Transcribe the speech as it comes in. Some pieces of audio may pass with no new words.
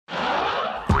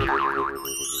I love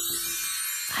you.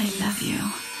 I love you.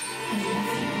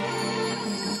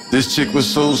 This chick was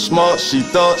so smart, she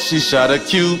thought she shot a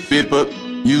Cupid, but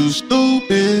you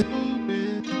stupid.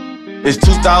 It's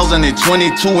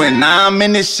 2022 and now I'm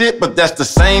in this shit, but that's the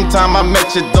same time I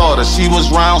met your daughter. She was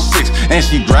round 6 and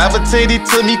she gravitated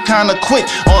to me kinda quick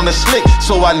on the slick,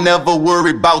 so I never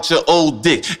worry about your old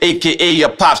dick, aka your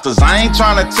pops, cause I ain't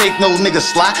tryna take no nigga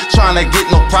slot, tryna get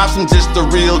no props. I'm just a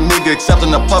real nigga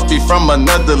accepting a puppy from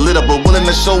another litter, but willing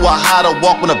to show her how to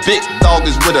walk when a big dog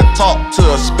is with a talk to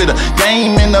a spitter.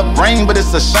 Game in the brain, but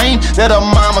it's a shame that her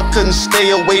mama couldn't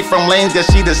stay away from lanes, cause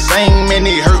she the same, and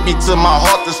it hurt me to my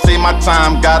heart to say my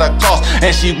time got a cost,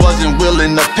 and she wasn't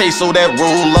willing to pay. So that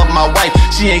role of my wife,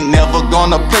 she ain't never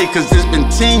gonna play, cause it's been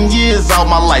 10 years out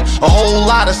my life, a whole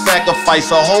lot of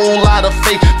sacrifice, a whole lot of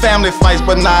fake family fights,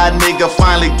 but now a nigga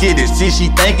finally get it. See, she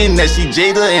thinking that she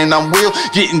Jada and I'm Will,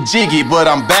 getting jiggy, but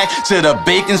I'm back to the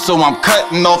bacon, so I'm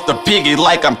cutting off the piggy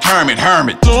like I'm Kermit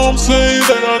Hermit. Don't say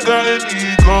that I got an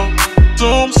ego.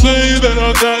 Don't say that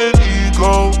I got an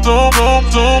ego.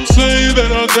 Don't say that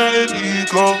I got an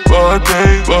ego.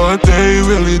 But they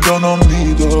really don't know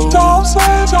me though. Don't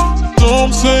say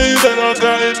that I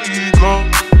got an ego.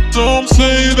 Don't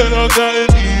say that I got an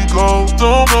ego.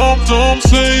 Don't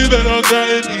say that I got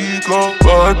an ego.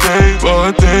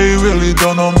 But they really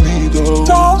don't know me though.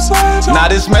 Now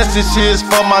this message here is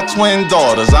for my twin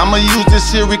daughters. I'ma use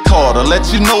this here recorder,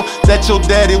 let you know that your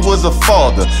daddy was a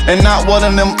father and not one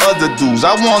of them other dudes.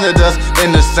 I wanted us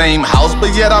in the same house,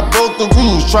 but yet I broke the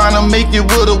rules, trying to make it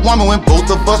with a woman when both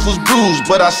of us was bruised.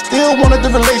 But I still wanted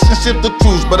the relationship to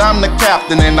cruise, but I'm the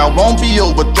captain and I won't be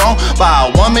overthrown by a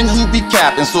woman who be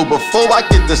capping. So before I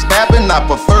get to snapping, I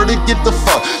prefer to get the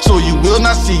fuck, so you will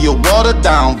not see a watered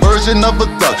down version of a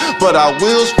duck, but I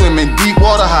will swim in deep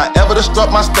water however to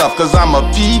strut my stuff, cause I'm a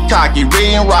peacocky,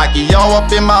 Ray and Rocky, y'all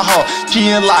up in my heart,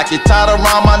 key and lock it, tied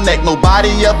around my neck, nobody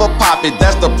ever pop it,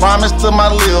 that's the promise to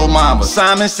my lil mama.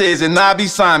 Simon says and I be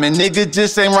Simon, nigga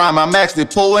just ain't rhyme, I'm actually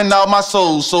pouring out my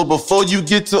soul, so before you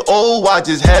get too old, I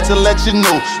just had to let you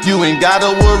know, you ain't gotta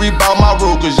worry about my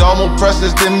road, cause y'all more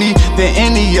precious than me, than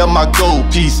any of my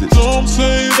gold pieces. Don't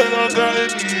say that I got an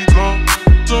ego.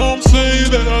 Don't say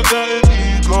that I got an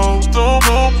ego.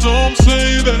 Don't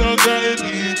say that I got an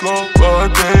ego.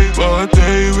 But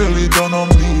they really don't know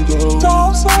me though.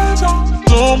 Don't say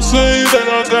that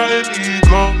I got an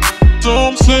ego.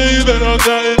 Don't say that I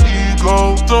got an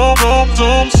ego.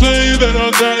 Don't say that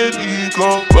I got an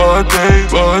ego.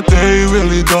 But they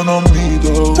really don't know me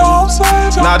though.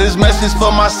 Now this message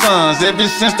for my sons. Ever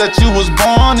since that you was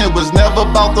born, it was never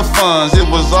about the funds, it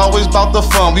was always about the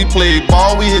fun. We played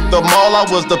ball, we hit the mall, I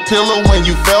was the pillow when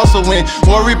you fell, so ain't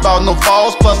worry about no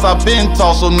falls. Plus I've been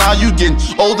tall, so now you getting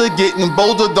older, getting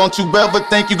bolder. Don't you ever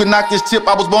think you can knock this chip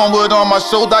I was born with on my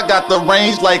shoulder. I got the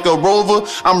range like a rover,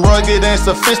 I'm rugged and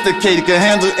sophisticated, can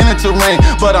handle any terrain,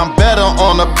 but I'm better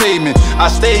on the pavement. I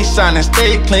stay shining,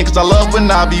 stay clean, cause I love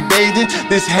when I be bathing.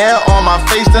 This hair on my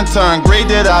face done turn gray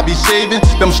that I be shaving.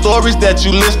 Them stories that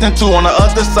you listening to on the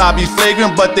other side be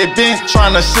flagrant, but they been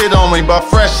trying to shit on me, but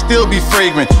fresh still be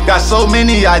fragrant. Got so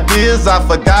many ideas, I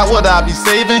forgot what I be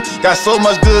saving. Got so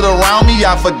much good around me,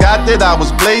 I forgot that I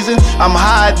was blazing. I'm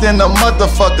higher than a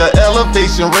motherfucker,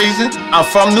 elevation raising. I'm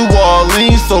from New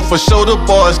Orleans, so for sure the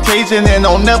boys Cajun, and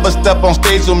don't never step on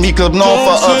stage with me, cause known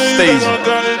for upstaging.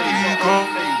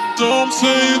 Don't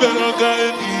say that I got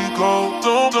an ego.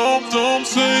 Don't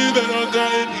say that I got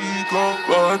an ego.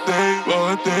 But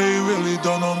they really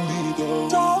don't know